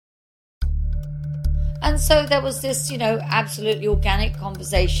And so there was this, absolutely organic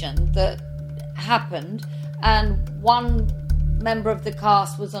conversation that happened. And one member of the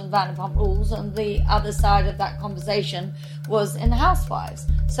cast was on Vanderpump Rules, and the other side of that conversation was in Housewives.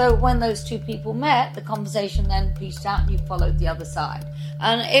 So when those two people met, the conversation then pieced out and you followed the other side.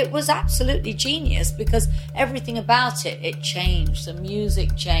 And it was absolutely genius because everything about it changed. The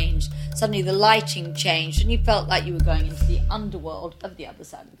music changed. Suddenly the lighting changed, and you felt like you were going into the underworld of the other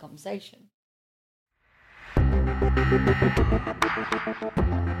side of the conversation.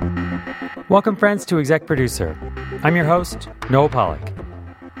 Welcome, friends, to Exec Producer. I'm your host, Noah Pollack.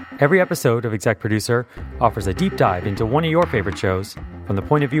 Every episode of Exec Producer offers a deep dive into one of your favorite shows from the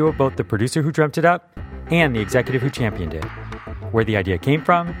point of view of both the producer who dreamt it up and the executive who championed it, where the idea came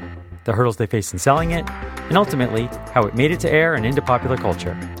from, the hurdles they faced in selling it, and ultimately how it made it to air and into popular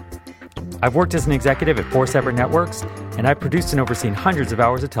culture. I've worked as an executive at 4 separate networks, and I've produced and overseen hundreds of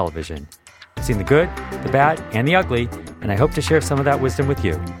hours of television. I've seen the good, the bad, and the ugly, and I hope to share some of that wisdom with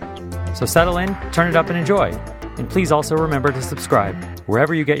you. So settle in, turn it up, and enjoy. And please also remember to subscribe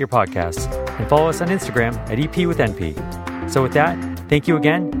wherever you get your podcasts, and follow us on Instagram at EP with NP. So with that, thank you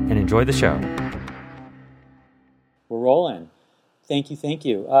again, and enjoy the show. We're rolling. Thank you.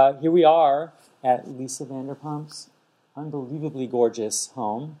 Here we are at Lisa Vanderpump's unbelievably gorgeous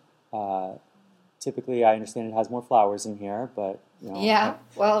home. Typically, I understand it has more flowers in here, but... Yeah,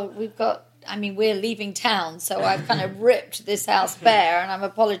 well, we're leaving town, so I've kind of ripped this house bare, and I'm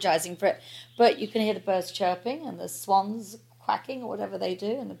apologizing for it. But you can hear the birds chirping and the swans quacking or whatever they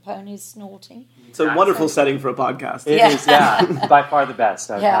do, and the ponies snorting. It's a wonderful setting for a podcast. It is, yeah. By far the best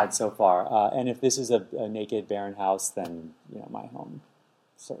I've had so far. And if this is a naked, barren house, then, my home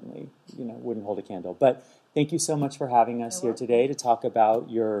certainly, wouldn't hold a candle. But thank you so much for having us here today to talk about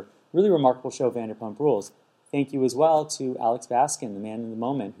your really remarkable show, Vanderpump Rules. Thank you as well to Alex Baskin, the man in the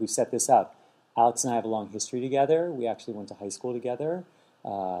moment, who set this up. Alex and I have a long history together. We actually went to high school together.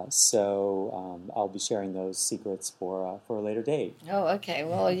 So I'll be sharing those secrets for a later date. Oh, okay.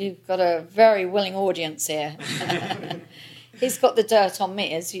 Well, you've got a very willing audience here. He's got the dirt on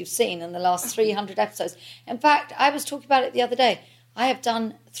me, as you've seen in the last 300 episodes. In fact, I was talking about it the other day. I have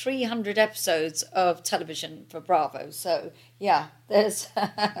done 300 episodes of television for Bravo. So, yeah, there's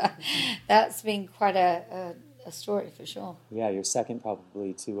that's been quite a story for sure. Yeah, you're second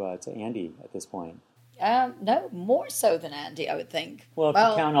probably to Andy at this point. No, more so than Andy, I would think. Well, if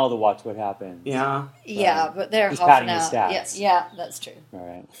you count all the Watch What Happens. Yeah. Yeah, but they're half an hour. Stats. Yeah, that's true.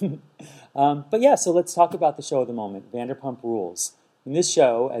 All right. But yeah, so let's talk about the show of the moment, Vanderpump Rules. And this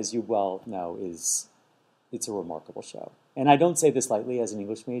show, as you well know, it's a remarkable show. And I don't say this lightly as an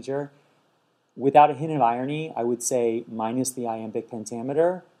English major. Without a hint of irony, I would say, minus the iambic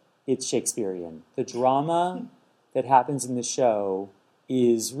pentameter, it's Shakespearean. The drama that happens in the show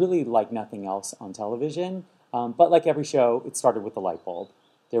is really like nothing else on television. But like every show, it started with the light bulb.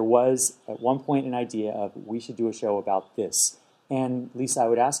 There was, at one point, an idea of, we should do a show about this. And Lisa, I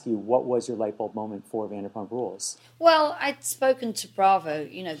would ask you, what was your light bulb moment for Vanderpump Rules? Well, I'd spoken to Bravo.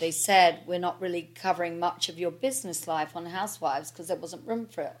 They said, we're not really covering much of your business life on Housewives because there wasn't room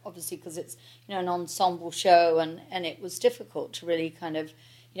for it, obviously, because it's, an ensemble show and it was difficult to really kind of,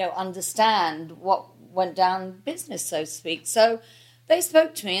 understand what went down business, so to speak. So they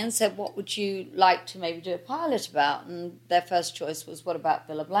spoke to me and said, what would you like to maybe do a pilot about? And their first choice was, what about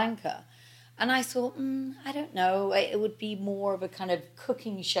Villa Blanca? And I thought, I don't know, it would be more of a kind of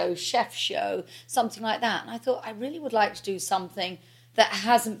cooking show, chef show, something like that. And I thought, I really would like to do something that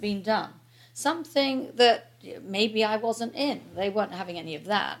hasn't been done. Something that maybe I wasn't in. They weren't having any of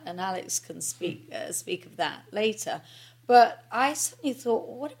that. And Alex can speak of that later. But I suddenly thought,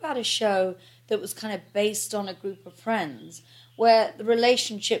 what about a show that was kind of based on a group of friends where the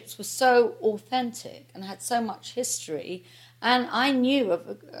relationships were so authentic and had so much history. And I knew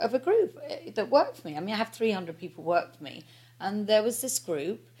of a group that worked for me. I have 300 people work for me. And there was this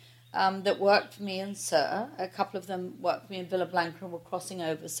group that worked for me in SUR. A couple of them worked for me in Villa Blanca and were crossing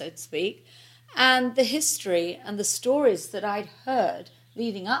over, so to speak. And the history and the stories that I'd heard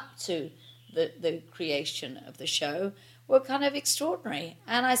leading up to the creation of the show were kind of extraordinary.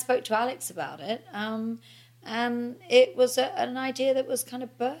 And I spoke to Alex about it. And it was an idea that was kind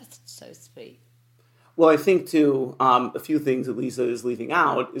of birthed, so to speak. Well, I think, too, a few things that Lisa is leaving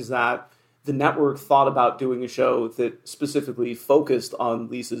out is that the network thought about doing a show that specifically focused on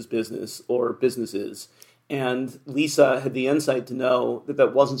Lisa's business or businesses. And Lisa had the insight to know that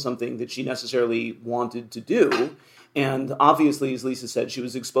that wasn't something that she necessarily wanted to do. And obviously, as Lisa said, she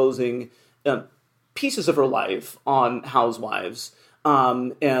was exposing pieces of her life on Housewives.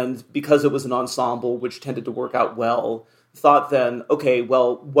 And because it was an ensemble, which tended to work out well, thought then, okay,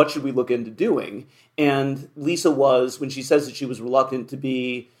 well, what should we look into doing? And Lisa was, when she says that she was reluctant to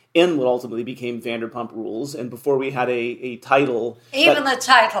be in what ultimately became Vanderpump Rules, and before we had a title... Even the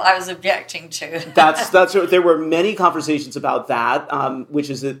title I was objecting to. that's there were many conversations about that, which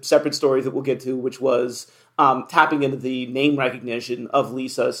is a separate story that we'll get to, which was tapping into the name recognition of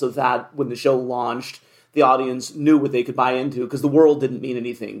Lisa so that when the show launched, the audience knew what they could buy into, because the world didn't mean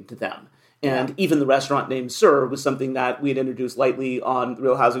anything to them. And even the restaurant name Sir was something that we had introduced lightly on The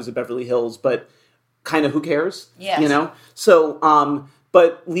Real Housewives of Beverly Hills, but kind of who cares? Yes. You know? So,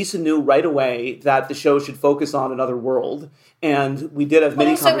 but Lisa knew right away that the show should focus on another world, and we did have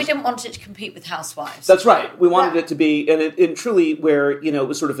many also, we didn't want it to compete with Housewives. That's right. We wanted it to be, and truly where, it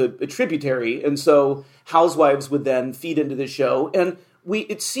was sort of a tributary, and so Housewives would then feed into the show, and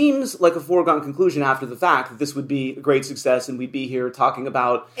it seems like a foregone conclusion after the fact that this would be a great success and we'd be here talking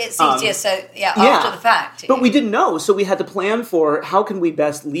about... It's easier, after the fact. But we didn't know, so we had to plan for how can we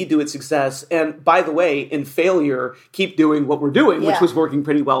best lead to its success, and by the way, in failure, keep doing what we're doing, which was working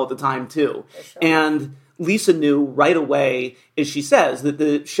pretty well at the time too. Sure. And Lisa knew right away, as she says, that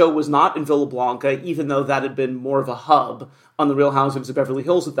the show was not in Villa Blanca, even though that had been more of a hub on The Real Housewives of Beverly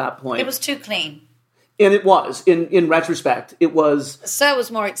Hills at that point. It was too clean. And it was, in retrospect, it was... So it was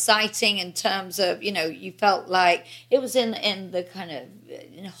more exciting in terms of, you felt like it was in the kind of,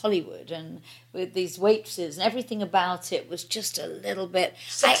 in Hollywood, and with these waitresses, and everything about it was just a little bit...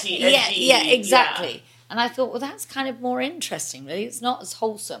 Sexy, edgy. Yeah, exactly. Yeah. And I thought, well, that's kind of more interesting, really. It's not as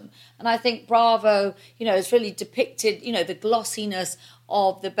wholesome. And I think Bravo, has really depicted, the glossiness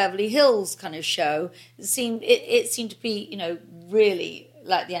of the Beverly Hills kind of show. It seemed to be, really...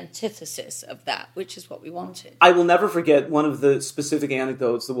 like the antithesis of that, which is what we wanted. I will never forget one of the specific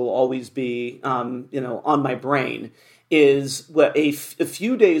anecdotes that will always be, on my brain, is a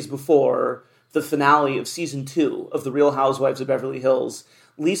few days before the finale of season 2 of The Real Housewives of Beverly Hills,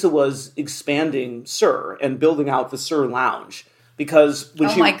 Lisa was expanding Sir and building out the Sir Lounge. Because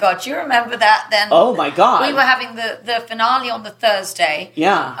when my God, you remember that then? Oh my God. We were having the finale on the Thursday.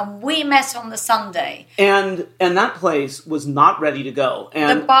 Yeah. And we met on the Sunday. And that place was not ready to go.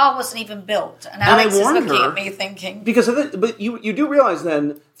 And the bar wasn't even built. And Alex is looking at me thinking... But you do realize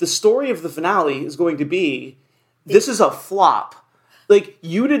then, the story of the finale is going to be, this is a flop. Like,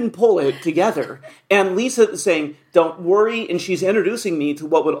 you didn't pull it together. And Lisa is saying, don't worry, and she's introducing me to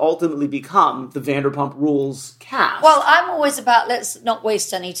what would ultimately become the Vanderpump Rules cast. Well, I'm always about let's not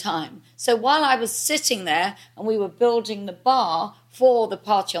waste any time. So while I was sitting there and we were building the bar for the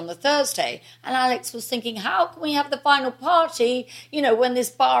party on the Thursday, and Alex was thinking, how can we have the final party, when this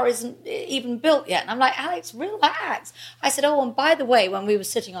bar isn't even built yet? And I'm like, Alex, relax. I said, oh, and by the way, when we were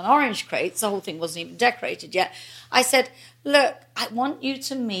sitting on orange crates, the whole thing wasn't even decorated yet, I said, look, I want you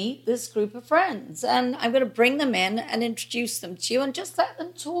to meet this group of friends, and I'm going to bring them in and introduce them to you and just let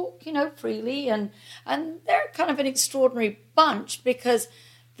them talk, freely. And they're kind of an extraordinary bunch because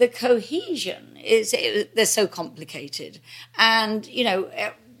the cohesion they're so complicated. And,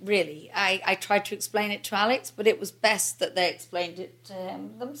 really, I tried to explain it to Alex, but it was best that they explained it to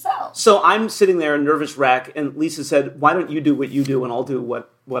him themselves. So I'm sitting there in nervous wreck, and Lisa said, why don't you do what you do and I'll do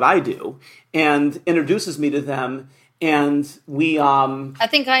what I do? And introduces me to them. And we... I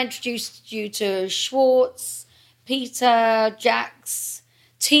think I introduced you to Schwartz, Peter, Jax,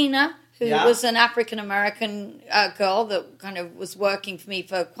 Tina, who was an African-American girl that kind of was working for me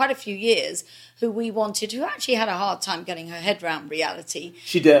for quite a few years, who actually had a hard time getting her head around reality.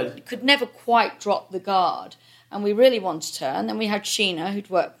 She did. Could never quite drop the guard. And we really wanted her. And then we had Sheena, who'd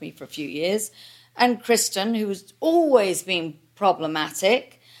worked for me for a few years, and Kristen, who was always been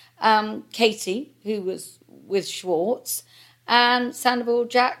problematic, Katie, who was with Schwartz, and Sandoval,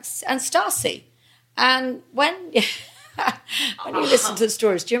 Jax, and Stassi. And when you listen to the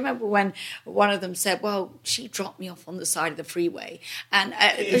stories, do you remember when one of them said, well, she dropped me off on the side of the freeway? And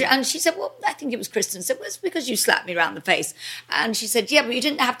she said, well, I think it was Kristen said, well, it's because you slapped me around the face. And she said, yeah, but you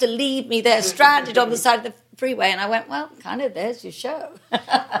didn't have to leave me there stranded on the side of the freeway. And I went, well, kind of, there's your show.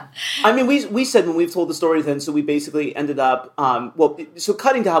 I mean, we said when we've told the story then, so we basically ended up, so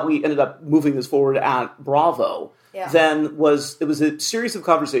cutting to how we ended up moving this forward at Bravo, then it was a series of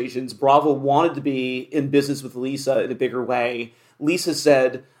conversations. Bravo wanted to be in business with Lisa in a bigger way. Lisa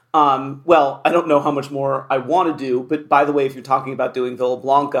said, well, I don't know how much more I want to do, but by the way, if you're talking about doing Villa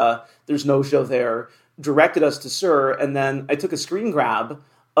Blanca, there's no show there. Directed us to Sir, and then I took a screen grab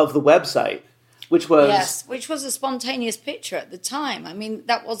of the website, which was a spontaneous picture at the time. I mean,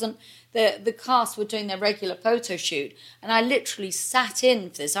 that wasn't the cast were doing their regular photo shoot, and I literally sat in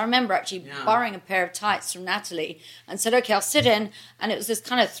for this. I remember actually borrowing a pair of tights from Natalie and said, okay, I'll sit in, and it was this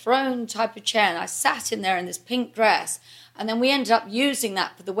kind of throne type of chair, and I sat in there in this pink dress, And then we ended up using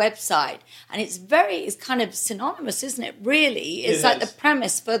that for the website. And it's kind of synonymous, isn't it? Really, it's like the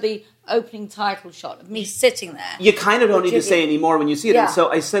premise for the opening title shot of me sitting there. You kind of don't need to say anymore when you see it. Yeah. And so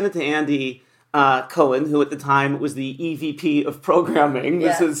I sent it to Andy Cohen, who at the time was the EVP of programming.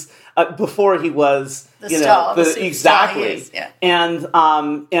 This is before he was the star. Exactly. Yeah.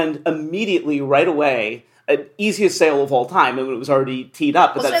 And immediately, right away, easiest sale of all time. I mean, it was already teed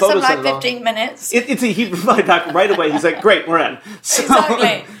up. But Wasn't that photo it something like 15 minutes? He replied back right away. He's like, "Great, we're in." So,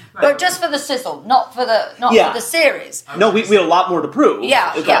 exactly. But just for the sizzle, not for the series. No, we had a lot more to prove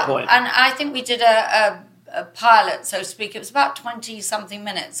at that point. And I think we did a pilot, so to speak. It was about 20-something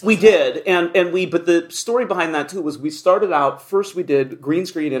minutes. We did, but the story behind that too was we started out, first we did green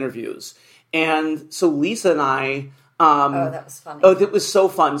screen interviews. And so Lisa and I... that was funny. Oh, it was so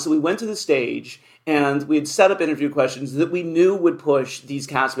fun. So we went to the stage, and we had set up interview questions that we knew would push these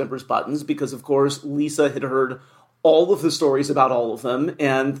cast members' buttons, because of course Lisa had heard all of the stories about all of them,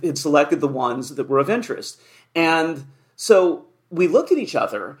 and had selected the ones that were of interest. And so we looked at each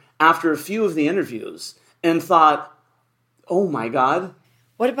other after a few of the interviews, and thought, oh my God.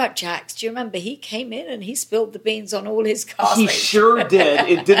 What about Jax? Do you remember he came in and he spilled the beans on all his castmates? He sure did.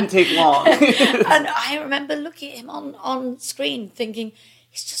 It didn't take long. And I remember looking at him on screen thinking,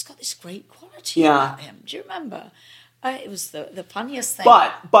 he's just got this great quality about him. Do you remember? It was the funniest thing.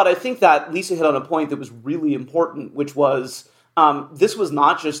 But I think that Lisa hit on a point that was really important, which was this was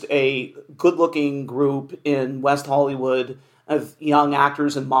not just a good-looking group in West Hollywood of young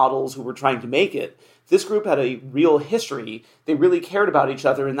actors and models who were trying to make it. This group had a real history. They really cared about each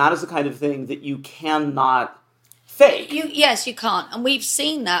other, and that is the kind of thing that you cannot fake. Yes, you can't. And we've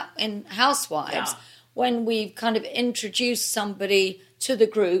seen that in Housewives when we've kind of introduced somebody to the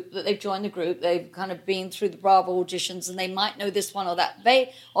group, that they've joined the group, they've kind of been through the Bravo auditions, and they might know this one or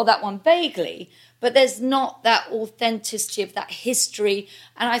that one vaguely, but there's not that authenticity of that history.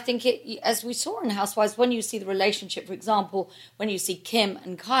 And I think as we saw in Housewives, when you see the relationship, for example, when you see Kim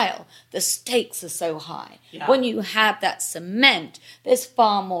and Kyle, the stakes are so high. Yeah. When you have that cement, there's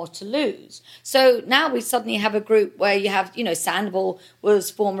far more to lose. So now we suddenly have a group where you have, Sandoval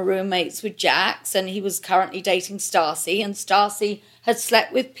was former roommates with Jax, and he was currently dating Stassi, and Stassi had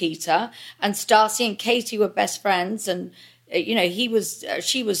slept with Peter, and Stassi and Katie were best friends, and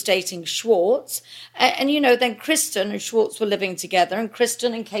she was dating Schwartz, and then Kristen and Schwartz were living together, and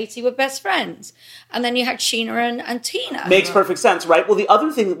Kristen and Katie were best friends, and then you had Sheena and Tina. Makes perfect sense, right? Well, the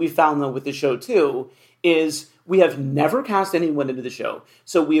other thing that we found though with the show too is we have never cast anyone into the show,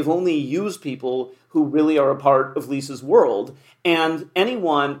 so we have only used people who really are a part of Lisa's world. And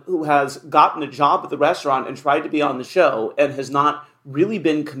anyone who has gotten a job at the restaurant and tried to be on the show and has not really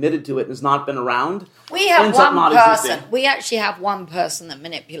been committed to it and has not been around, we have one person. We actually have one person that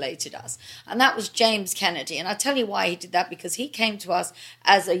manipulated us, and that was James Kennedy. And I tell you why he did that, because he came to us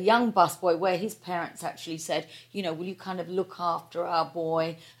as a young busboy, where his parents actually said, will you kind of look after our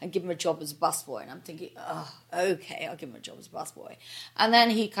boy and give him a job as a busboy? And I'm thinking, oh, okay, I'll give him a job as a busboy. And then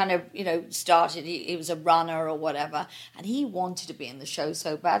he kind of, started, he was a runner or whatever, and he wanted to be in the show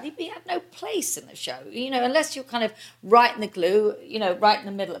so badly, but he had no place in the show, unless you're kind of right in the glue, right in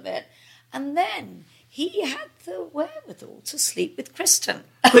the middle of it. And then he had the wherewithal to sleep with Kristen.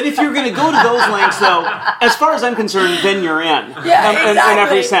 But if you're going to go to those lengths, though, as far as I'm concerned, then you're in. Yeah, exactly. In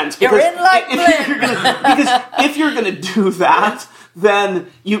every sense. You're in like Flynn. Because if you're going to do that, then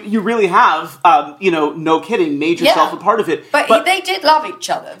you really have, no kidding, made yourself a part of it. But they did love each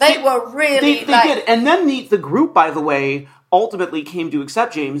other. They were really They did. And then the group, by the way, ultimately came to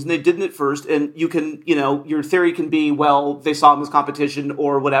accept James, and they didn't at first, and you can, your theory can be, well, they saw him as competition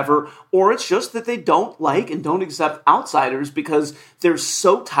or whatever, or it's just that they don't like and don't accept outsiders because they're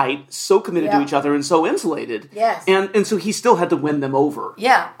so tight, so committed to each other, and so insulated. Yes. And so he still had to win them over.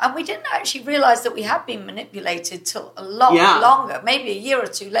 Yeah, and we didn't actually realize that we had been manipulated till a lot longer, maybe a year or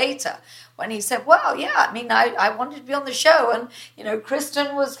two later, when he said, well, I wanted to be on the show, and,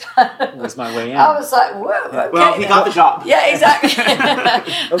 Kristen was was my way in. I was like, whoa, okay. Well, he got the job. Yeah,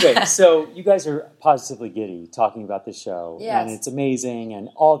 exactly. Okay, so you guys are positively giddy talking about this show, yes. And it's amazing, and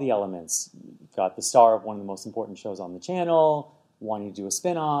all the elements. You've got the star of one of the most important shows on the channel, wanting to do a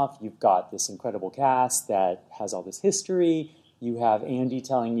spin-off. You've got this incredible cast that has all this history. You have Andy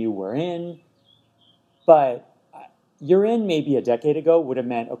telling you we're in. But you're in maybe a decade ago would have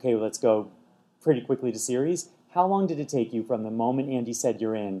meant, okay, let's go pretty quickly to series. How long did it take you from the moment Andy said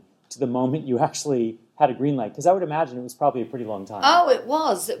you're in to the moment you actually had a green light? Because I would imagine it was probably a pretty long time. Oh, it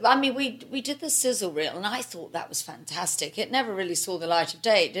was. I mean, we did the sizzle reel, and I thought that was fantastic. It never really saw the light of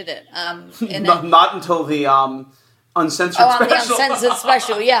day, did it? Not until the uncensored the special. uncensored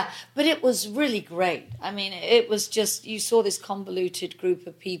special, yeah. But it was really great. I mean, it was just, you saw this convoluted group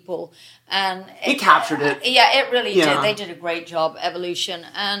of people, and It captured it. Yeah, it really Yeah. did. They did a great job, Evolution,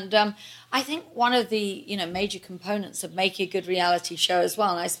 and I think one of the major components of making a good reality show as well,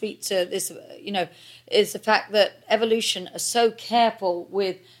 and I speak to this, is the fact that Evolution are so careful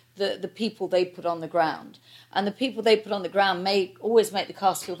with the people they put on the ground. And the people they put on the ground always make the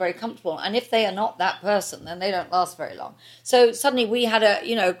cast feel very comfortable. And if they are not that person, then they don't last very long. So suddenly we had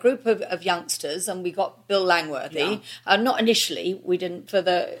a group of youngsters, and we got Bill Langworthy. Yeah. Not initially, we didn't for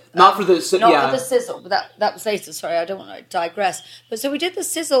the for the sizzle, but that was later. Sorry, I don't want to digress. But so we did the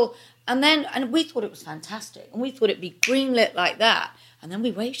sizzle, and we thought it was fantastic, and we thought it'd be greenlit like that, and then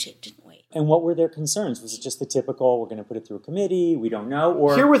we waited, didn't we? And what were their concerns? Was it just the typical, we're going to put it through a committee, we don't know?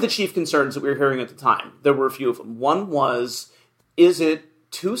 Or here were the chief concerns that we were hearing at the time. There were a few of them. One was, is it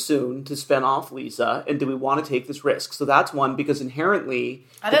too soon to spin off Lisa, and do we want to take this risk? So that's one, because inherently...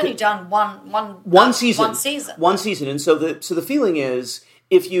 I'd only done one season. One season. And so the feeling is,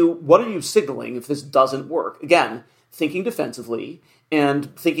 what are you signaling if this doesn't work? Again, thinking defensively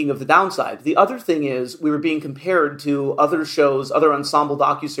and thinking of the downside. The other thing is, we were being compared to other shows, other ensemble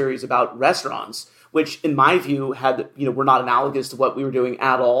docuseries about restaurants, which in my view were not analogous to what we were doing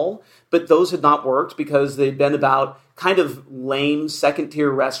at all. But those had not worked because they'd been about kind of lame second-tier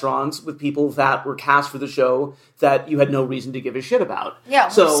restaurants with people that were cast for the show that you had no reason to give a shit about.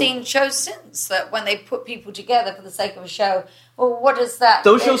 Yeah, we've seen shows since that when they put people together for the sake of a show, well, what is that?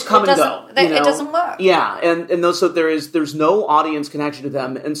 Those shows come and go. It doesn't work. Yeah, and those, so there's no audience connection to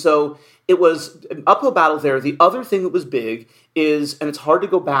them. And so it was an uphill battle there. The other thing that was big is, and it's hard to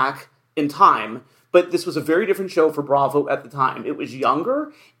go back in time, but this was a very different show for Bravo at the time. It was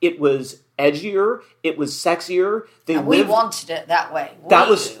younger, it was edgier, it was sexier. We wanted it that way. That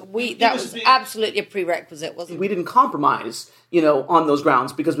was absolutely a prerequisite, wasn't it? We didn't compromise, on those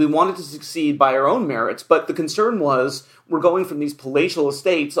grounds because we wanted to succeed by our own merits. But the concern was, we're going from these palatial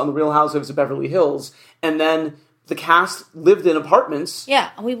estates on the Real Housewives of Beverly Hills, and then the cast lived in apartments. Yeah,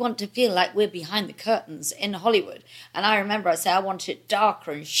 and we want to feel like we're behind the curtains in Hollywood. And I remember I said, I want it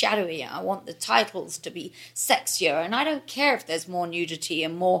darker and shadowy. I want the titles to be sexier. And I don't care if there's more nudity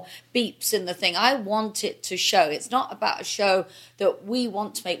and more beeps in the thing. I want it to show. It's not about a show that we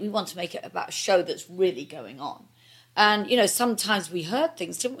want to make. We want to make it about a show that's really going on. And, sometimes we heard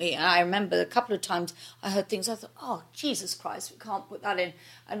things, didn't we? And I remember a couple of times I heard things, I thought, oh, Jesus Christ, we can't put that in.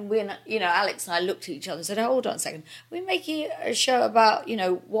 And we, Alex and I looked at each other and said, hold on a second. We're making a show about,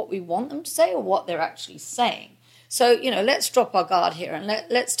 what we want them to say or what they're actually saying. So, let's drop our guard here and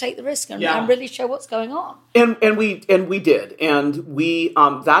let's take the risk and really show what's going on. And we did. And we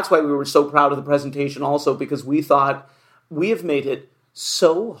that's why we were so proud of the presentation also, because we thought we have made it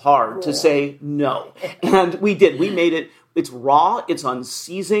so hard to say no. And we did. We made it. It's raw, it's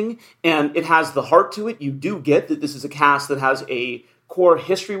unseasoned, and it has the heart to it. You do get that this is a cast that has a core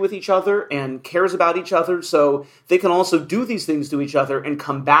history with each other and cares about each other, so they can also do these things to each other and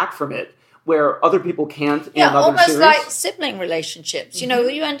come back from it where other people can't in other almost series. Like sibling relationships. You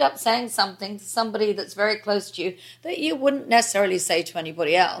end up saying something to somebody that's very close to you that you wouldn't necessarily say to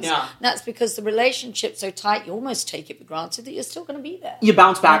anybody else. Yeah. And that's because the relationship's so tight, you almost take it for granted that you're still going to be there. You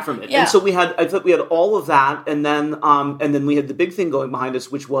bounce back from it. Yeah. And so I thought we had all of that, and then we had the big thing going behind us,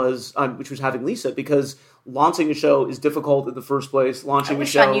 which was having Lisa, because launching a show is difficult in the first place. I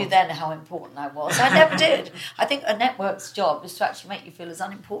wish I knew then how important I was. I never did. I think a network's job is to actually make you feel as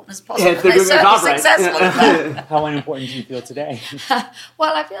unimportant as possible. Yeah, if they're doing their job right. Successful at that. How unimportant do you feel today?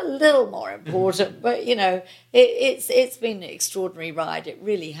 Well, I feel a little more important, but it's been an extraordinary ride. It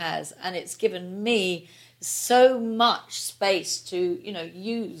really has, and it's given me so much space to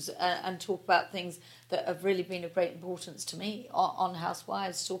use and talk about things that have really been of great importance to me on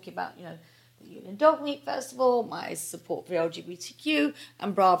Housewives. Talking about the Union Dog Meat Festival, my support for LGBTQ,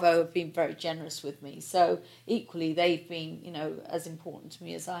 and Bravo have been very generous with me. So equally, they've been, as important to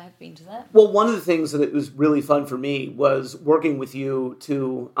me as I have been to them. Well, one of the things that it was really fun for me was working with you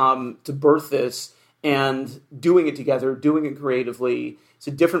to birth this and doing it together, doing it creatively. It's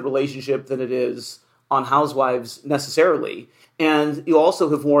a different relationship than it is on Housewives necessarily. And you also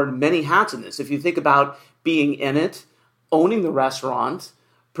have worn many hats in this. If you think about being in it, owning the restaurant,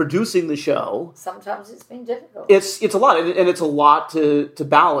 producing the show. Sometimes it's been difficult. It's a lot, and it's a lot to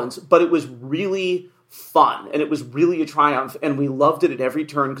balance, but it was really fun, and it was really a triumph, and we loved it at every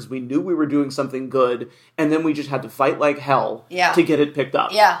turn because we knew we were doing something good, and then we just had to fight like hell to get it picked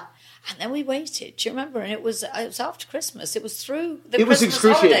up. Yeah, And then we waited. Do you remember? And it was after Christmas. It was through the It was Christmas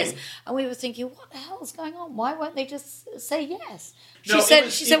excruciating. holidays. And we were thinking, what the hell is going on? Why won't they just say yes? She No, said, it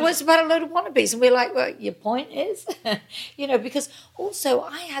was- well, it's about a load of wannabes. And we're like, well, your point is? Because also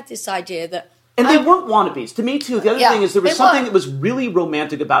I had this idea that And they weren't wannabes. To me, too, the other Yeah, thing is there was they something weren't. that was really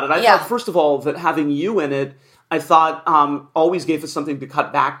romantic about it. I Yeah. thought, first of all, that having you in it, I thought always gave us something to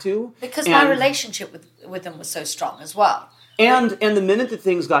cut back to. because And- my relationship with them was so strong as well. And the minute that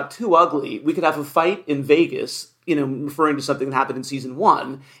things got too ugly, we could have a fight in Vegas, referring to something that happened in season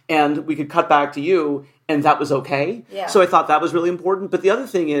 1, and we could cut back to you, and that was okay. Yeah. So I thought that was really important. But the other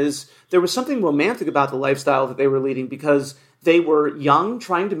thing is, there was something romantic about the lifestyle that they were leading because they were young,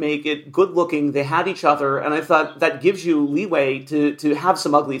 trying to make it, good looking, they had each other, and I thought that gives you leeway to have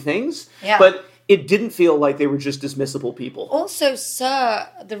some ugly things. Yeah. But it didn't feel like they were just dismissible people. Also, Sir,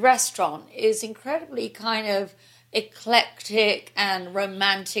 the restaurant is incredibly kind of eclectic and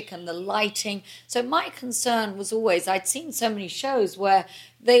romantic, and the lighting. So my concern was always, I'd seen so many shows where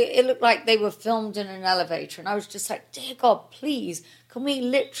it looked like they were filmed in an elevator, and I was just like, dear God, please, can we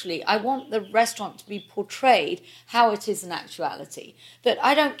literally, I want the restaurant to be portrayed how it is in actuality. That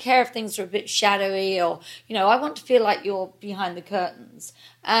I don't care if things are a bit shadowy or, I want to feel like you're behind the curtains.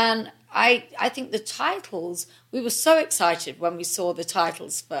 And I think the titles, we were so excited when we saw the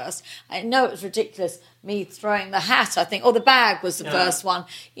titles first. I know it was ridiculous, me throwing the hat, I think, or the bag was the first one,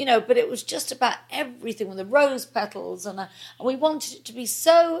 but it was just about everything with the rose petals. And we wanted it to be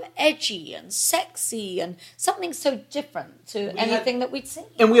so edgy and sexy and something so different to anything that we'd seen.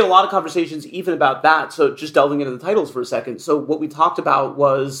 And we had a lot of conversations even about that. So just delving into the titles for a second. So what we talked about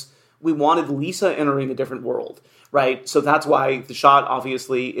was we wanted Lisa entering a different world, right? So that's why the shot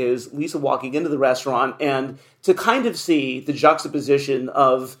obviously is Lisa walking into the restaurant, and to kind of see the juxtaposition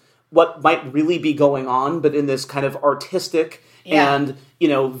of what might really be going on, but in this kind of artistic and,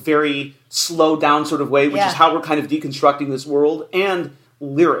 very slowed down sort of way, which is how we're kind of deconstructing this world. And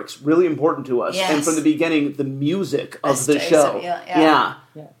lyrics, really important to us. Yes. And from the beginning, the music of the Stays show. up, yeah.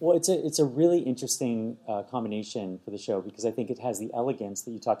 Yeah, well, it's a really interesting combination for the show because I think it has the elegance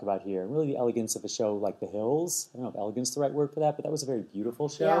that you talk about here, really the elegance of a show like The Hills. I don't know if elegance is the right word for that, but that was a very beautiful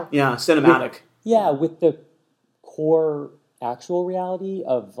show. Yeah, cinematic. With the core actual reality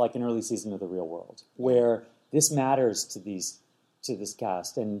of like an early season of The Real World, where this matters to this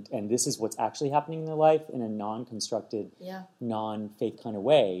cast, and this is what's actually happening in their life in a non-constructed, non-fake kind of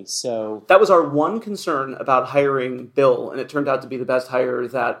way. So That was our one concern about hiring Bill, and it turned out to be the best hire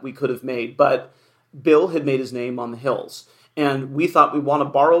that we could have made. But Bill had made his name on The Hills, and we thought we want to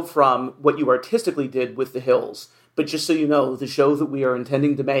borrow from what you artistically did with The Hills. But just so you know, the show that we are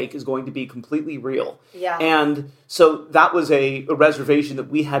intending to make is going to be completely real. Yeah. And so that was a reservation that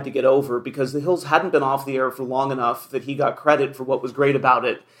we had to get over because The Hills hadn't been off the air for long enough that he got credit for what was great about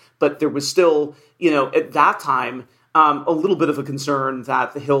it. But there was still, at that time, a little bit of a concern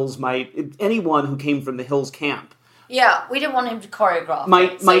that The Hills anyone who came from The Hills camp, Yeah, we didn't want him to choreograph.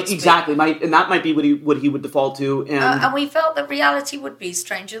 might it, and that might be what he would default to. and we felt that reality would be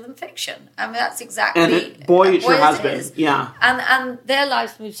stranger than fiction. I mean, that's exactly. And it sure has as it been. is. Yeah. And their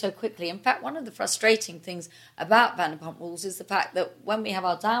lives move so quickly. In fact, one of the frustrating things about Vanderpump Rules is the fact that when we have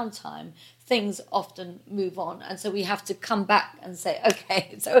our downtime, things often move on, and so we have to come back and say,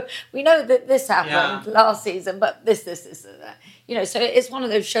 okay, so we know that this happened last season, but this, that. So it's one of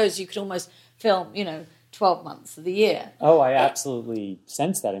those shows you could almost film, 12 months of the year. Oh, I absolutely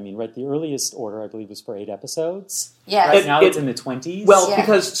sense that. I mean, right, the earliest order, I believe, was for 8 episodes. Yes. Right now it's in the 20s. Well, Yeah.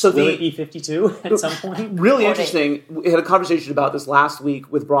 because so Will the it be 52 at some point? really 40. interesting. We had a conversation about this last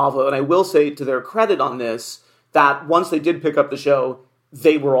week with Bravo, and I will say to their credit on this that once they did pick up the show,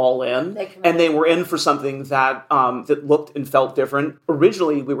 they were all in, and they were in for something that that looked and felt different.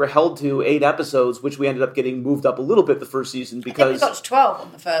 Originally, we were held to 8 episodes, which we ended up getting moved up a little bit the first season because I think we got to 12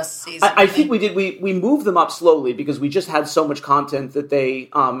 on the first season. I think we did. We moved them up slowly because we just had so much content that they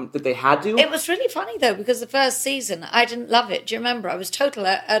had to. It was really funny, though, because the first season, I didn't love it. Do you remember? I was totally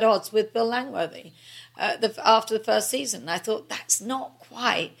at odds with Bill Langworthy after the first season. I thought, that's not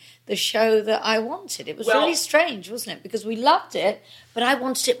quite the show that I wanted. It was really strange, wasn't it? Because we loved it, but I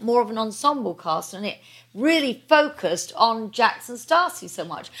wanted it more of an ensemble cast, and it really focused on Jackson Stacy so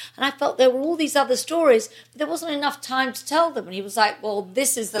much. And I felt there were all these other stories, but there wasn't enough time to tell them. And he was like, well,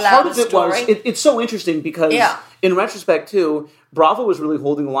 this is the loudest story. Part of it was, it's so interesting because in retrospect, too, Bravo was really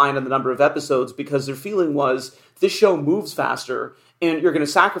holding the line on the number of episodes because their feeling was this show moves faster and you're going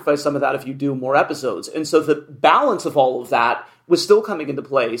to sacrifice some of that if you do more episodes. And so the balance of all of that was still coming into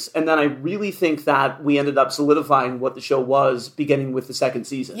place. And then I really think that we ended up solidifying what the show was, beginning with the second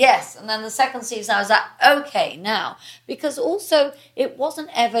season. Yes, and then the second season I was like, okay, now. Because also it wasn't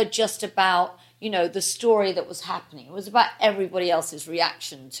ever just about, the story that was happening. It was about everybody else's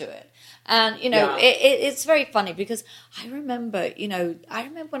reaction to it. And, it's very funny because I remember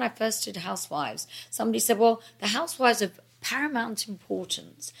when I first did Housewives, somebody said, well, the Housewives of paramount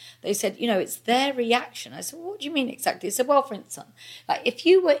importance. They said, it's their reaction. I said, well, what do you mean exactly? They said, well, for instance, like if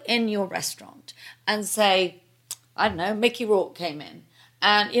you were in your restaurant and say, I don't know, Mickey Rourke came in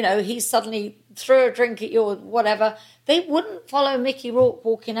and, he suddenly threw a drink at you or whatever, they wouldn't follow Mickey Rourke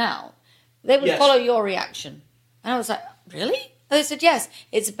walking out. They would follow your reaction. And I was like, really? They said, yes,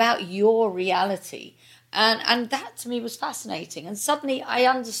 it's about your reality. And that to me was fascinating. And suddenly I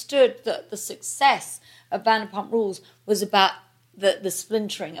understood that the success of Vanderpump Rules was about the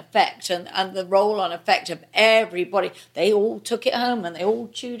splintering effect and the roll-on effect of everybody. They all took it home and they all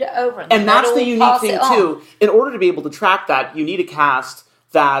chewed it over. And that's the unique thing, too. In order to be able to track that, you need a cast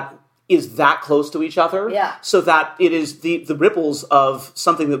that is that close to each other, so that it is the ripples of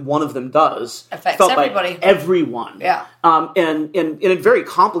something that one of them does affects felt everybody. Like everyone, and in very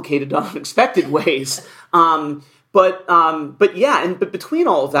complicated, unexpected ways. But between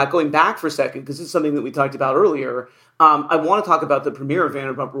all of that, going back for a second, because this is something that we talked about earlier, I want to talk about the premiere of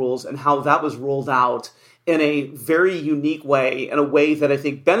Vanderpump Rules and how that was rolled out in a very unique way, in a way that I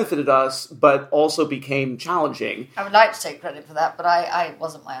think benefited us, but also became challenging. I would like to take credit for that, but it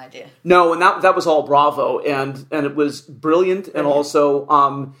wasn't my idea. No, and that was all Bravo, and it was brilliant, and also,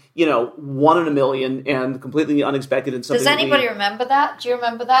 1 in a million, and completely unexpected. And something. Does anybody remember that? Do you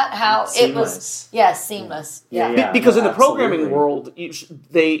remember that? How seamless. It was? Yes, seamless. Yeah. Because in the programming world,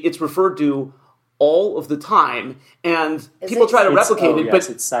 it's referred to all of the time, and people try to replicate it. But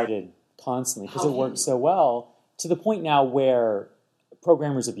it's cited constantly because it works so well to the point now where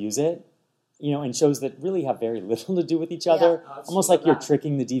programmers abuse it, in shows that really have very little to do with each other, almost like you're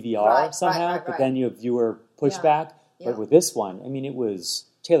tricking the DVR somehow, but then you have viewer pushback. Yeah. But with this one, it was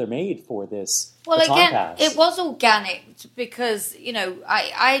tailor-made for this. Well, again, it was organic because,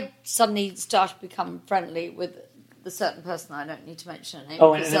 I suddenly started to become friendly with the certain person. I don't need to mention her name.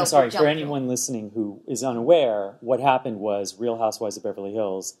 Oh, and I'm sorry, for anyone listening who is unaware, what happened was Real Housewives of Beverly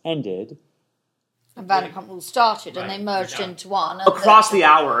Hills ended. And Vanderpump Rules started, and they merged into one. Across the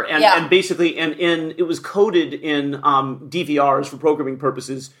hour, and basically, and it was coded in DVRs for programming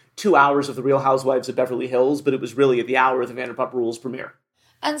purposes, 2 hours of the Real Housewives of Beverly Hills, but it was really at the hour of the Vanderpump Rules premiere.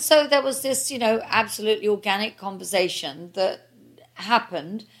 And so there was this, absolutely organic conversation that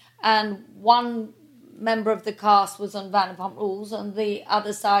happened, and one member of the cast was on Vanderpump Rules, and the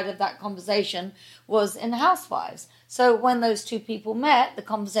other side of that conversation was in Housewives. So when those two people met, the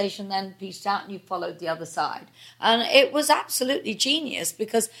conversation then pieced out and you followed the other side. And it was absolutely genius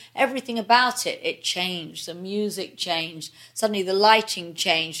because everything about it changed. The music changed. Suddenly the lighting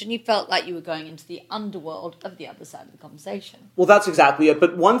changed. And you felt like you were going into the underworld of the other side of the conversation. Well, that's exactly it.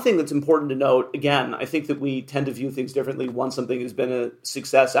 But one thing that's important to note, again, I think that we tend to view things differently once something has been a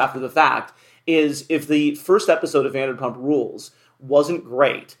success after the fact, is if the first episode of Vanderpump Rules wasn't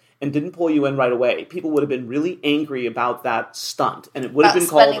great and didn't pull you in right away, people would have been really angry about that stunt, and it would have been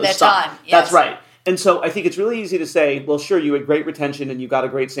called a stunt. Time. Yes. That's right. And so I think it's really easy to say, well, sure, you had great retention and you got a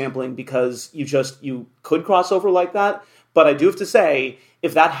great sampling because you could cross over like that. But I do have to say,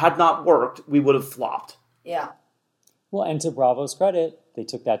 if that had not worked, we would have flopped. Yeah. Well, and to Bravo's credit, they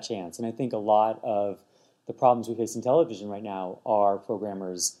took that chance. And I think a lot of the problems we face in television right now are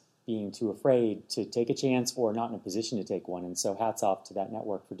programmers being too afraid to take a chance or not in a position to take one. And so hats off to that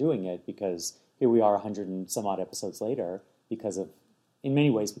network for doing it, because here we are 100 and some odd episodes later in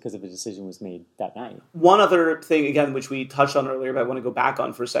many ways because of a decision was made that night. One other thing, again, which we touched on earlier, but I want to go back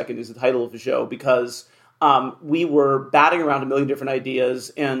on for a second, is the title of the show, because we were batting around a million different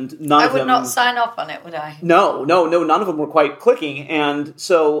ideas, and none of them... I would not sign off on it, would I? No, none of them were quite clicking. And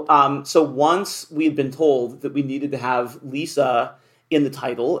so once we had been told that we needed to have Lisa in the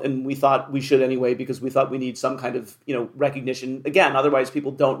title, and we thought we should anyway, because we thought we need some kind of, recognition. Again, otherwise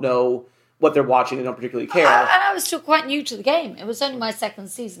people don't know what they're watching, they don't particularly care. And I was still quite new to the game. It was only my second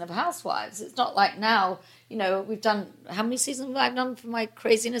season of Housewives. It's not like now, we've done, how many seasons have I done for my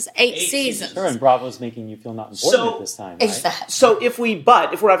craziness? 8 seasons. Sure, and Bravo's making you feel not important at this time, right? Exactly. So if we're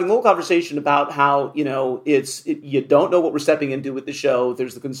having a little conversation about how, you don't know what we're stepping into with the show,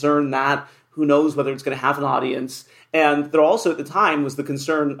 there's the concern that who knows whether it's going to have an audience. And there also at the time was the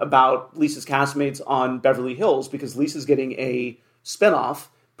concern about Lisa's castmates on Beverly Hills, because Lisa's getting a spinoff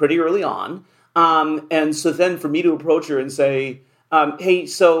pretty early on. And so then for me to approach her and say, hey,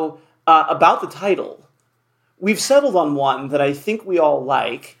 so about the title, we've settled on one that I think we all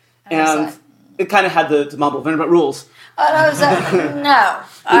like, and that? it kind of had the mumble Vanderpump Rules. And I was like, no.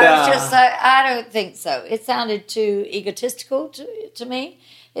 I Yeah. was just like, I don't think so. It sounded too egotistical to me.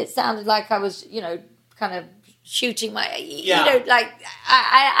 It sounded like I was, kind of shooting my, like,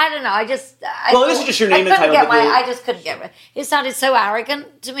 I don't know. Well, this is just your name and title. I just couldn't get it. It sounded so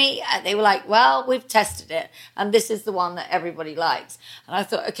arrogant to me. They were like, well, we've tested it, and this is the one that everybody likes. And I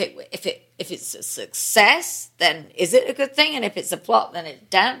thought, okay, if it's a success, then is it a good thing? And if it's a flop, then it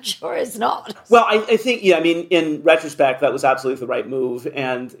damn sure is not. Well, I think, in retrospect, that was absolutely the right move.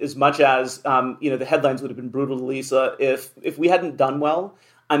 And as much as, the headlines would have been brutal to Lisa, if we hadn't done well,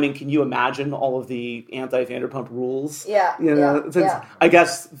 I mean, can you imagine all of the anti-Vanderpump Rules? Yeah. I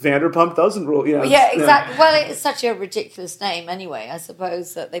guess Vanderpump doesn't rule. Yeah, exactly. Well, it's such a ridiculous name anyway. I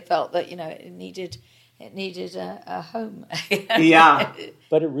suppose that they felt that it needed a home. Yeah,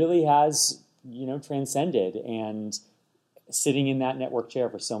 but it really has transcended, and sitting in that network chair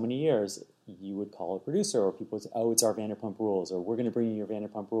for so many years, you would call a producer, or people would say, "Oh, it's our Vanderpump Rules," or "We're going to bring you your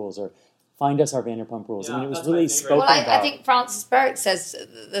Vanderpump Rules," or "Find us our Vanderpump Rules." Yeah, I mean, it was really spoken Well, about. I think Frances Berwick says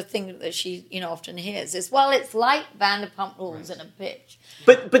the thing that she often hears is, well, it's like Vanderpump Rules in a pitch.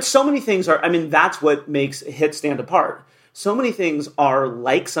 But so many things are. I mean, that's what makes a hit stand apart. So many things are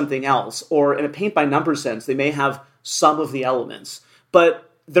like something else, or in a paint by numbers sense, they may have some of the elements, but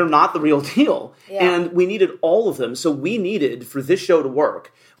they're not the real deal. Yeah. And we needed all of them. So we needed, for this show to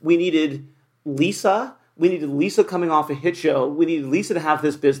work, we needed Lisa. We needed Lisa coming off a hit show. We needed Lisa to have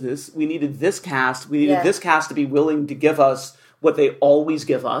this business. We needed this cast. We needed this cast to be willing to give us what they always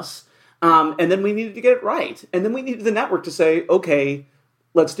give us. And then we needed to get it right. And then we needed the network to say, okay,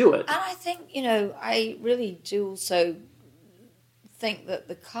 let's do it. And I think, I really do also think that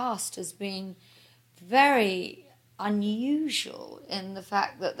the cast has been very unusual in the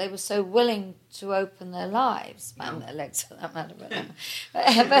fact that they were so willing to open their lives, and their legs for that matter, but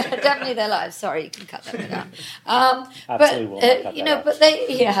definitely their lives. Sorry, you can cut that bit out. Absolutely will not cut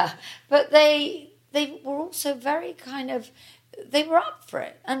that out. But they were also very kind of, they were up for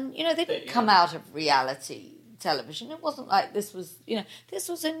it, and they didn't come out of reality television. It wasn't like this was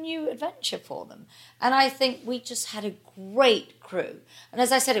a new adventure for them. And I think we just had a great crew. And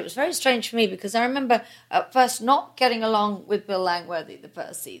as I said, it was very strange for me because I remember at first not getting along with Bill Langworthy the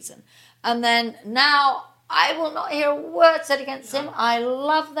first season. And then now I will not hear a word said against him. I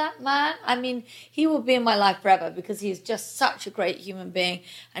love that man. I mean, he will be in my life forever because he is just such a great human being,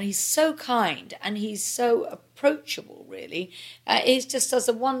 and he's so kind, and he's so approachable, really. He just does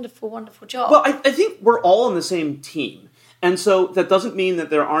a wonderful, wonderful job. Well, I think we're all on the same team. And so that doesn't mean that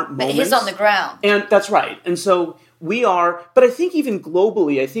there aren't moments. But he's on the ground. And that's right. And so we are, but I think even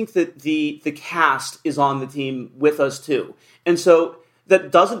globally, I think that the cast is on the team with us too. And so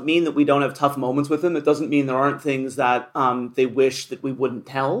that doesn't mean that we don't have tough moments with them. It doesn't mean there aren't things that they wish that we wouldn't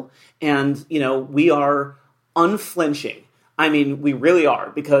tell. And, we are unflinching. I mean, we really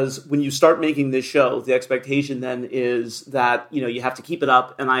are, because when you start making this show, the expectation then is that, you have to keep it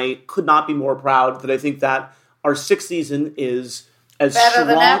up. And I could not be more proud that I think that our sixth season is as better strong.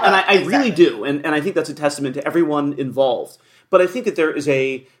 Than ever. And I Exactly. really do. And I think that's a testament to everyone involved. But I think that there's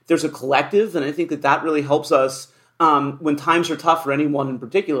a collective, and I think that really helps us. When times are tough for anyone in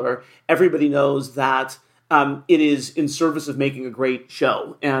particular, everybody knows that it is in service of making a great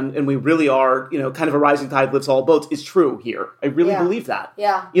show. And we really are, kind of a rising tide lifts all boats is true here. I really believe that.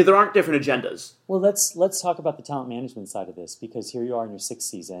 Yeah. There aren't different agendas. Well, let's talk about the talent management side of this, because here you are in your sixth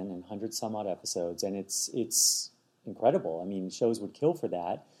season and 100 some odd episodes, and it's incredible. I mean, shows would kill for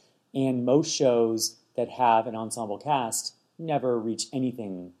that. And most shows that have an ensemble cast never reach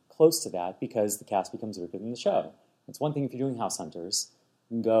anything close to that because the cast becomes bigger than the show. It's one thing if you're doing House Hunters,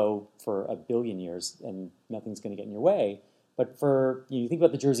 you can go for a billion years and nothing's going to get in your way. But for, you think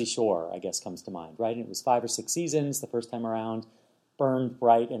about the Jersey Shore, I guess, comes to mind, right? And it was 5 or 6 seasons the first time around, burned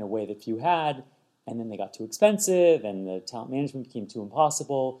bright in a way that few had, and then they got too expensive and the talent management became too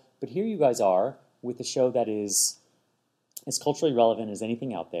impossible. But here you guys are with a show that is as culturally relevant as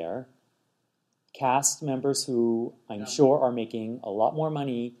anything out there, cast members who I'm sure are making a lot more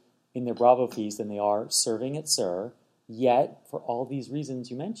money in their Bravo fees than they are serving at SUR, yet for all these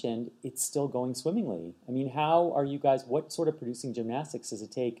reasons you mentioned, it's still going swimmingly. I mean, how are you guys, what sort of producing gymnastics does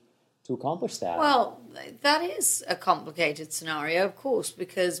it take to accomplish that? Well, that is a complicated scenario, of course,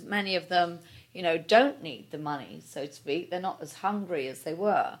 because many of them, don't need the money, so to speak. They're not as hungry as they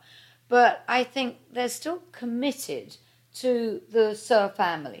were. But I think they're still committed to the SUR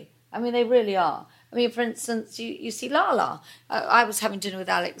family. I mean, they really are. I mean, for instance, you see Lala. I was having dinner with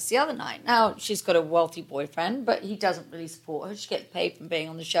Alex the other night. Now, she's got a wealthy boyfriend, but he doesn't really support her. She gets paid from being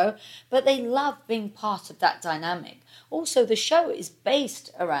on the show. But they love being part of that dynamic. Also, the show is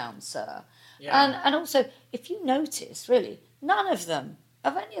based around Sir. Yeah. And also, if you notice, really, none of them,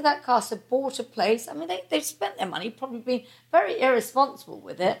 of any of that cast, have bought a place. I mean, they've spent their money, probably been very irresponsible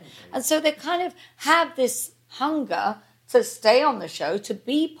with it. And so they kind of have this hunger to stay on the show, to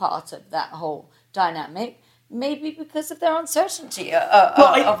be part of that whole dynamic, maybe because of their uncertainty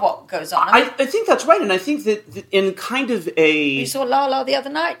of what goes on. I think that's right, and I think that in kind of a... You saw Lala the other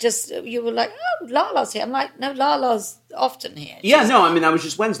night, you were like, oh, Lala's here. I'm like, no, Lala's often here. That was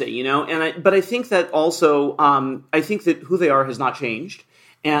just Wednesday, but I think that also, I think that who they are has not changed,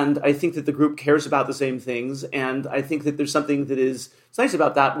 and I think that the group cares about the same things, and I think that there's something that is nice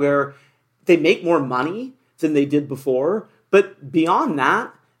about that, where they make more money than they did before, but beyond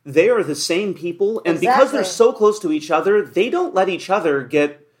that, they are the same people, and because they're so close to each other, they don't let each other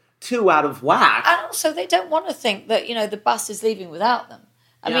get too out of whack. And also, they don't want to think that, the bus is leaving without them.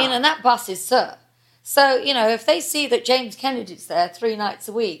 I mean, and that bus is Sir. So, if they see that James Kennedy's there 3 nights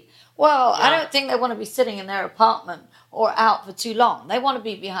a week, well, I don't think they want to be sitting in their apartment or out for too long. They want to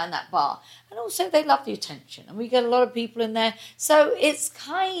be behind that bar. And also, they love the attention, and we get a lot of people in there. So it's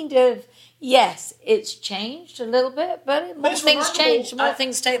kind of... Yes, it's changed a little bit, but more things change, more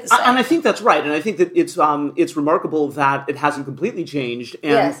things stay the same. And I think that's right, and I think that it's remarkable that it hasn't completely changed.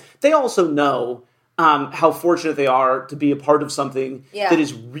 And they also know how fortunate they are to be a part of something that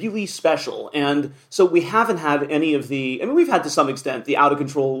is really special. And so we haven't had any of we've had to some extent the out of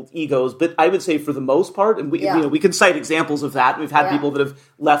control egos, but I would say for the most part, and we can cite examples of that. We've had people that have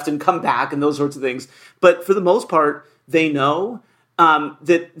left and come back and those sorts of things. But for the most part, they know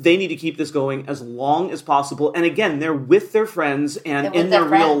that they need to keep this going as long as possible. And again, they're with their friends and in their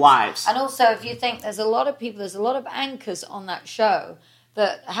real lives. And also, if you think there's a lot of anchors on that show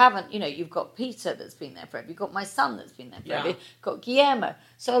that haven't, you've got Peter that's been there forever, you've got my son that's been there forever, you've got Guillermo.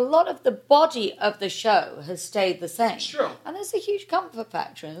 So a lot of the body of the show has stayed the same. Sure. And there's a huge comfort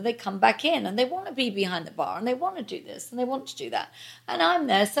factor, and they come back in and they want to be behind the bar and they want to do this and they want to do that. And I'm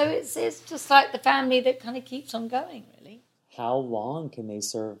there, so it's just like the family that kind of keeps on going, really. How long can they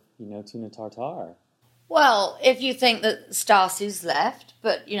serve, tuna tartare? Well, if you think that Stacy's left,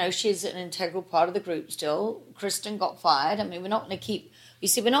 but, she's an integral part of the group still. Kristen got fired. I mean, we're not going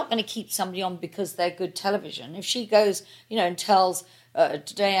to keep somebody on because they're good television. If she goes, and tells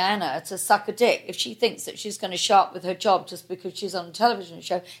Diana to suck a dick, if she thinks that she's going to show up with her job just because she's on a television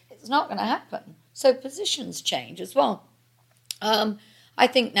show, it's not going to happen. So positions change as well. I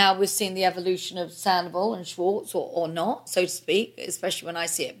think now we're seeing the evolution of Sandoval and Schwartz, or not, so to speak, especially when I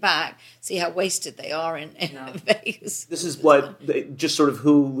see it back, see how wasted they are in Vegas. This is what, just sort of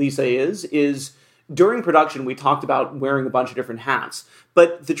who Lisa is during production we talked about wearing a bunch of different hats.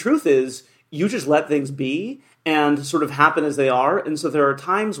 But the truth is, you just let things be and sort of happen as they are. And so there are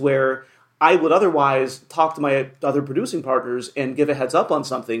times where I would otherwise talk to my other producing partners and give a heads up on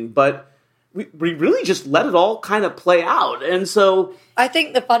something, but we really just let it all kind of play out. And so I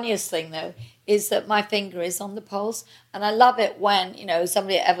think the funniest thing, though, is that my finger is on the pulse. And I love it when,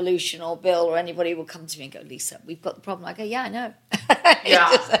 somebody at Evolution or Bill or anybody will come to me and go, Lisa, we've got the problem. I go, yeah, I know.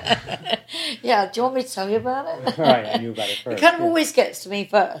 Yeah, do you want me to tell you about it? Right, I knew about it first. It kind of always gets to me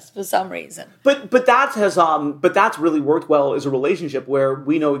first for some reason. But that's really worked well as a relationship where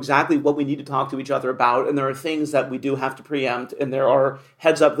we know exactly what we need to talk to each other about, and there are things that we do have to preempt, and there are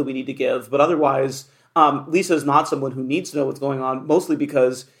heads up that we need to give. But otherwise, Lisa is not someone who needs to know what's going on, mostly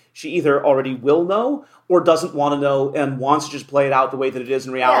because she either already will know or doesn't want to know and wants to just play it out the way that it is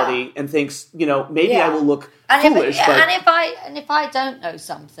in reality and thinks, maybe I will look foolish. And if I don't know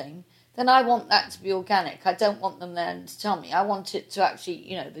something, then I want that to be organic. I don't want them then to tell me. I want it to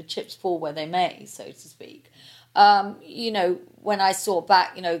actually, the chips fall where they may, so to speak. When I saw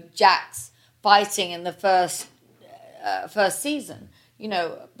back, Jax fighting in the first season,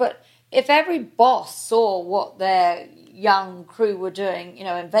 but if every boss saw what their young crew were doing,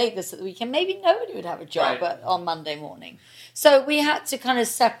 in Vegas at the weekend, maybe nobody would have a job on Monday morning. So we had to kind of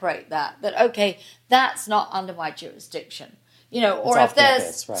separate that, okay, that's not under my jurisdiction. Or if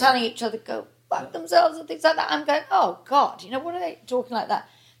they're telling each other, go fuck themselves and things like that, I'm going, oh, God, what are they talking like that?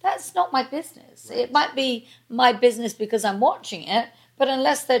 That's not my business. Right. It might be my business because I'm watching it, but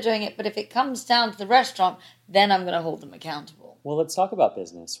unless they're doing it, but if it comes down to the restaurant, then I'm going to hold them accountable. Well, let's talk about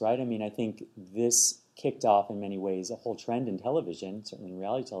business, right? I mean, I think this kicked off in many ways a whole trend in television, certainly in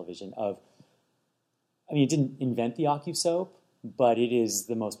reality television, it didn't invent the OcuSoap, but it is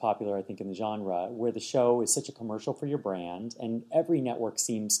the most popular, I think, in the genre, where the show is such a commercial for your brand, and every network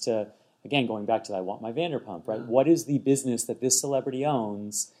seems to again, going back to that, I want my Vanderpump, right? What is the business that this celebrity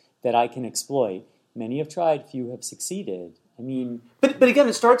owns that I can exploit? Many have tried, few have succeeded. I mean... But again,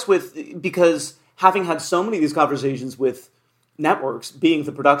 it starts with, because having had so many of these conversations with networks, being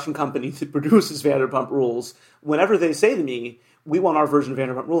the production company that produces Vanderpump Rules, whenever they say to me, we want our version of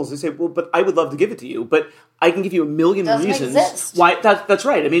Vanderpump Rules, they say, well, but I would love to give it to you, but I can give you a million reasons why. That's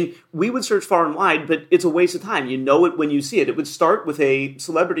right. I mean, we would search far and wide, but it's a waste of time. You know it when you see it. It would start with a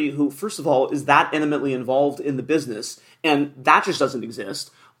celebrity who, first of all, is that intimately involved in the business, and that just doesn't exist.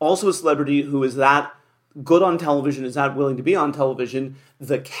 Also a celebrity who is that good on television, is that willing to be on television,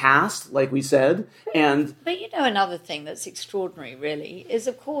 the cast, like we said, and... But you know, another thing that's extraordinary, really, is,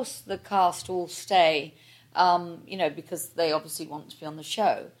 of course, the cast all stay, because they obviously want to be on the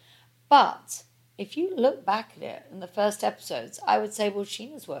show. But if you look back at it in the first episodes, I would say, well,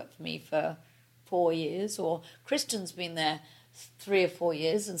 Sheena's worked for me for 4 years, or Kristen's been there 3 or 4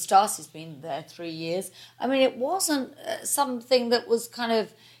 years, and Stacy's been there 3 years. I mean, it wasn't something that was kind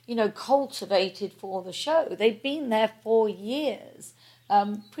of, cultivated for the show. They'd been there for years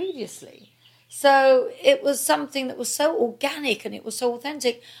previously. So it was something that was so organic and it was so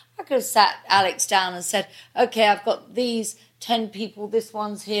authentic. I could have sat Alex down and said, okay, I've got these 10 people, this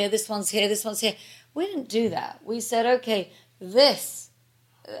one's here, this one's here, this one's here. We didn't do that. We said, okay, this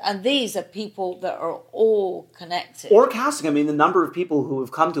and these are people that are all connected. Or casting. I mean, the number of people who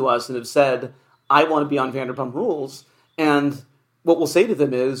have come to us and have said, I want to be on Vanderpump Rules, and what we'll say to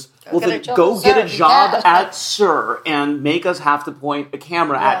them is, go get a job at SUR and make us have to point a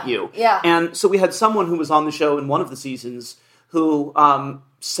camera at you. Yeah. And so we had someone who was on the show in one of the seasons who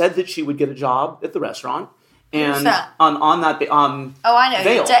said that she would get a job at the restaurant. And Who's that? on that... oh, I know.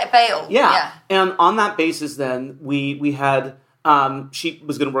 Bale. Bale. Yeah. And on that basis then, we had... she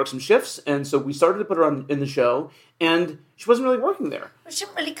was going to work some shifts, and so we started to put her in the show, and she wasn't really working there. But she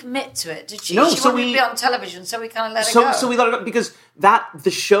didn't really commit to it, did she? No, she so wanted to be on television, so we kind of let her go. So we let her go, because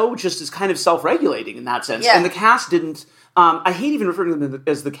the show just is kind of self-regulating in that sense. Yeah. And the cast didn't... I hate even referring to them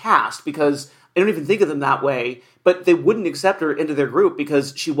as the cast, because I don't even think of them that way, but they wouldn't accept her into their group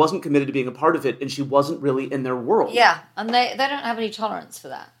because she wasn't committed to being a part of it, and she wasn't really in their world. Yeah, and they don't have any tolerance for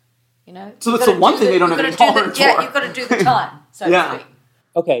that. So that's the one thing they don't have any tolerance for. Yeah, you've got to do the time, so to speak.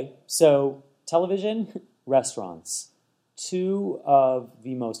 Okay, so television, restaurants, two of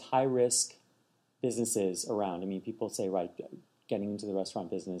the most high-risk businesses around. I mean, people say, right, getting into the restaurant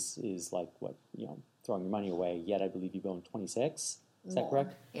business is like, throwing your money away, yet I believe you go in 26. Is that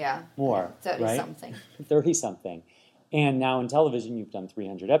correct? Yeah. More, 30-something. Right? 30-something. And now in television, you've done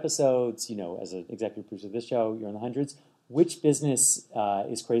 300 episodes. As an executive producer of this show, you're in the hundreds. Which business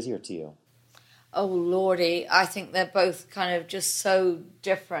is crazier to you? Oh, Lordy, I think they're both kind of just so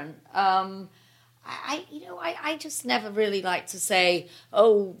different. I just never really like to say,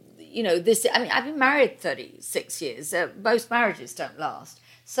 this... I mean, I've been married 36 years. Most marriages don't last.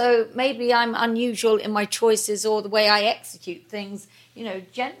 So maybe I'm unusual in my choices or the way I execute things,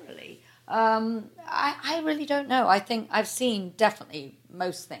 generally. I really don't know. I think I've seen definitely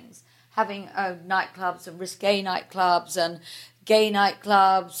most things. Having nightclubs and risque nightclubs and gay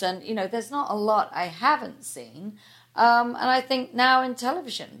nightclubs, and there's not a lot I haven't seen. And I think now in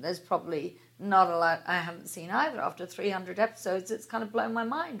television, there's probably not a lot I haven't seen either. After 300 episodes, it's kind of blown my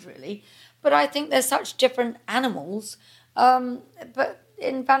mind, really. But I think they're such different animals. But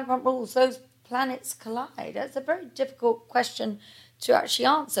in Vanderpump Rules, those planets collide. It's a very difficult question to actually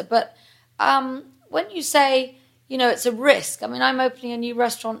answer. But when you say, it's a risk. I mean, I'm opening a new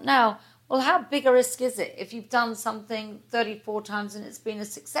restaurant now. Well, how big a risk is it? If you've done something 34 times and it's been a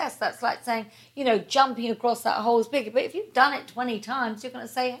success, that's like saying, jumping across that hole is big. But if you've done it 20 times, you're going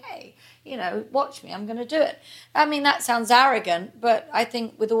to say, hey, watch me, I'm going to do it. I mean, that sounds arrogant, but I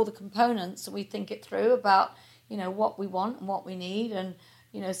think with all the components, we think it through about, what we want and what we need and,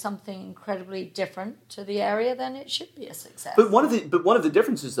 something incredibly different to the area, then it should be a success. But one of the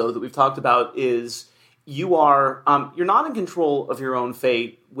differences, though, that we've talked about is... you're not in control of your own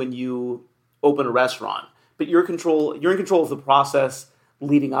fate when you open a restaurant, but you're in control of the process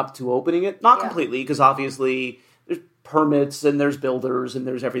leading up to opening it. Not completely, because obviously there's permits and there's builders and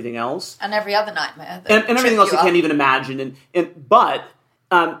there's everything else. And every other nightmare. And everything else you can't even imagine. But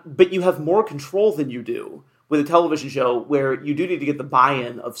you have more control than you do with a television show where you do need to get the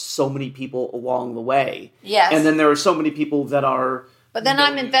buy-in of so many people along the way. Yes. And then there are so many people that are... But then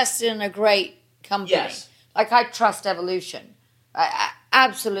I'm invested in a great company. Yes. Like, I trust Evolution. I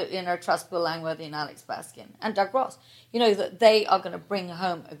absolutely, trust Bill Langworthy and Alex Baskin and Doug Ross. That they are going to bring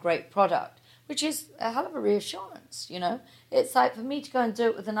home a great product, which is a hell of a reassurance, It's like for me to go and do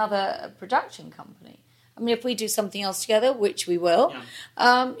it with another production company. I mean, if we do something else together, which we will,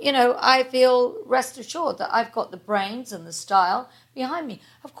 I feel rest assured that I've got the brains and the style behind me.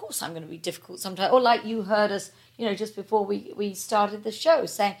 Of course, I'm going to be difficult sometimes. Or like you heard us, just before we started the show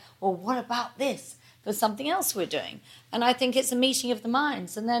saying, well, what about this for something else we're doing? And I think it's a meeting of the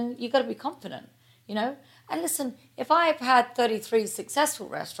minds. And then you've got to be confident, And listen, if I've had 33 successful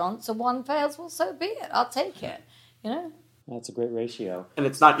restaurants and one fails, well, so be it. I'll take it, That's a great ratio. And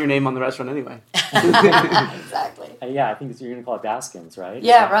it's not your name on the restaurant anyway. Exactly. I think you're going to call it Baskin's, right?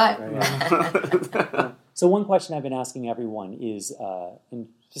 Yeah, right. So one question I've been asking everyone is, and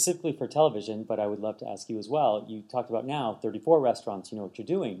specifically for television, but I would love to ask you as well, you talked about now 34 restaurants, you know what you're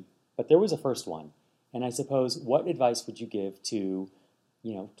doing, but there was a first one. And I suppose, what advice would you give to,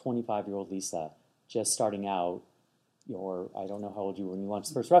 25-year-old Lisa just starting out, or I don't know how old you were when you launched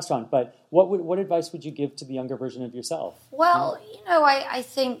the first restaurant, but what advice would you give to the younger version of yourself? Well, I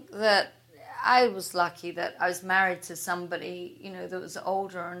think that I was lucky that I was married to somebody, that was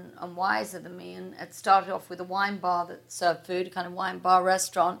older and wiser than me, and it started off with a wine bar that served food, a kind of wine bar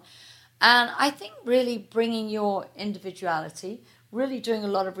restaurant. And I think really bringing your individuality, really doing a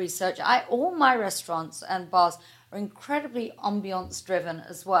lot of research. All my restaurants and bars are incredibly ambiance driven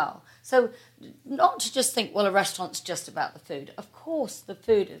as well. So not to just think, well, a restaurant's just about the food. Of course, the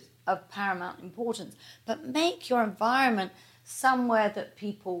food is of paramount importance, but make your environment somewhere that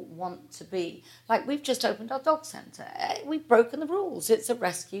people want to be. Like we've just opened our dog centre. We've broken the rules. It's a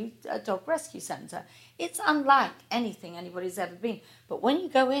dog rescue centre. It's unlike anything anybody's ever been. But when you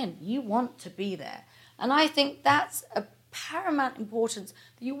go in, you want to be there. And I think that's a paramount importance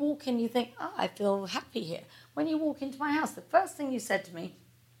that you walk in, you think, I feel happy here. When you walk into my house, the first thing you said to me,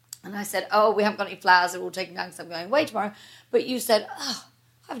 and I said, we haven't got any flowers, they're all taken down because I'm going away tomorrow. But you said,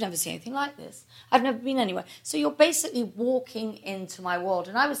 I've never seen anything like this. I've never been anywhere. So you're basically walking into my world.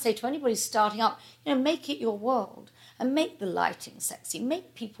 And I would say to anybody starting up, make it your world and make the lighting sexy.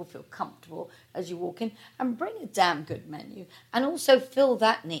 Make people feel comfortable as you walk in and bring a damn good menu. And also fill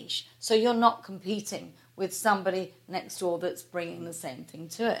that niche so you're not competing with somebody next door that's bringing the same thing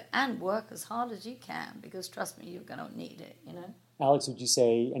to it. And work as hard as you can because, trust me, you're going to need it, Alex, would you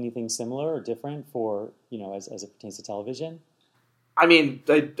say anything similar or different for, as it pertains to television? I mean,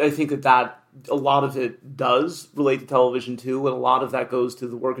 I think that a lot of it does relate to television too, and a lot of that goes to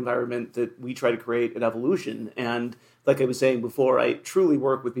the work environment that we try to create at Evolution. And like I was saying before, I truly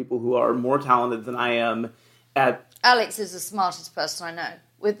work with people who are more talented than I am at... Alex is the smartest person I know.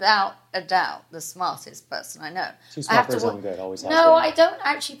 Without a doubt, the smartest person I know. She's smart for his own good, always has been. No, I don't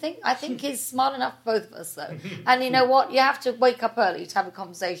actually think. I think he's smart enough for both of us, though. And you know what? You have to wake up early to have a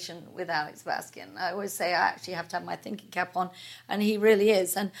conversation with Alex Baskin. I always say I actually have to have my thinking cap on, and he really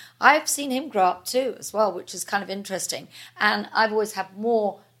is. And I've seen him grow up too, as well, which is kind of interesting. And I've always had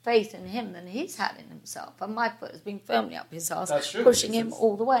more faith in him than he's had in himself. And my foot has been firmly up his arse, pushing him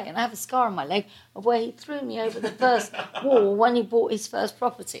all the way. And I have a scar on my leg of where he threw me over the first wall when he bought his first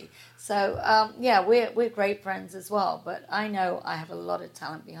property. So, we're great friends as well. But I know I have a lot of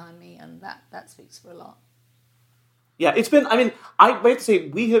talent behind me, and that speaks for a lot. Yeah, it's been, I have to say,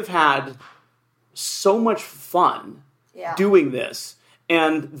 we have had so much fun doing this.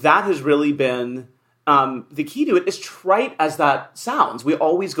 And that has really been... the key to it, as trite as that sounds, we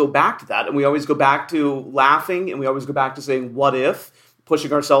always go back to that, and we always go back to laughing, and we always go back to saying, what if,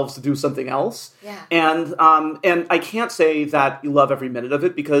 pushing ourselves to do something else. Yeah. And I can't say that you love every minute of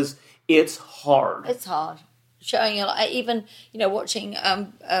it because it's hard. It's hard. Showing you, even, watching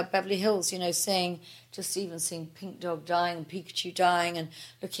Beverly Hills, seeing Pink Dog dying and Pikachu dying and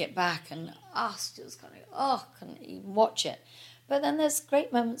looking it back and us just kind of, couldn't even watch it. But then there's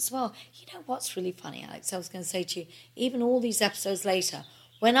great moments as well. You know what's really funny, Alex? I was going to say to you, even all these episodes later,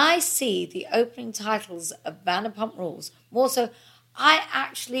 when I see the opening titles of Vanderpump Rules, more so, I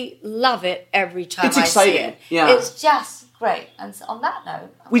actually love it every time it's exciting. See it. Yeah. It's just great. And so on that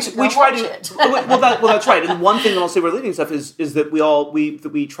note, we try to. well, that's right. And one thing that I'll say we're leading stuff is that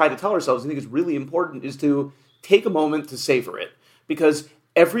we try to tell ourselves. I think is really important is to take a moment to savor it because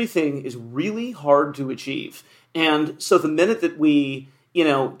everything is really hard to achieve. And so the minute that we,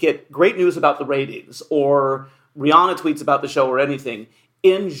 get great news about the ratings or Rihanna tweets about the show or anything,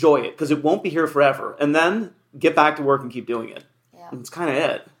 enjoy it because it won't be here forever. And then get back to work and keep doing it. Yeah. And it's kind of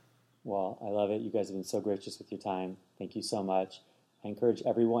it. Well, I love it. You guys have been so gracious with your time. Thank you so much. I encourage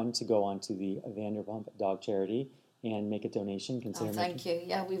everyone to go on to the Vanderpump Dog Charity and make a donation. Thank you.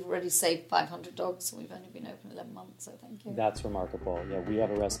 Yeah, we've already saved 500 dogs, and we've only been open 11 months, so thank you. That's remarkable. Yeah, we have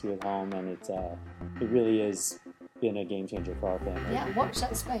a rescue at home, and it really has been a game changer for our family. Yeah, watch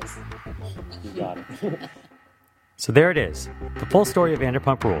that space. You got it. So there it is, the full story of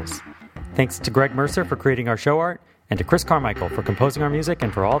Vanderpump Rules. Thanks to Greg Mercer for creating our show art, and to Chris Carmichael for composing our music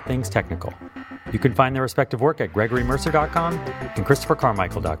and for all things technical. You can find their respective work at gregorymercer.com and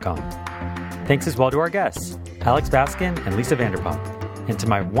christophercarmichael.com. Thanks as well to our guests, Alex Baskin and Lisa Vanderpump, and to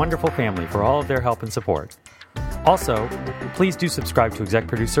my wonderful family for all of their help and support. Also, please do subscribe to Exec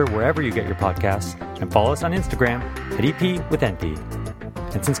Producer wherever you get your podcasts, and follow us on Instagram at EP with NP.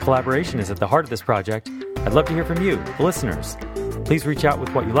 And since collaboration is at the heart of this project, I'd love to hear from you, the listeners. Please reach out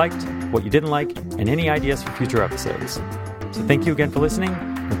with what you liked, what you didn't like, and any ideas for future episodes. So thank you again for listening,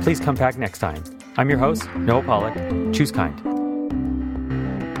 and please come back next time. I'm your host, Noah Pollack. Choose kind.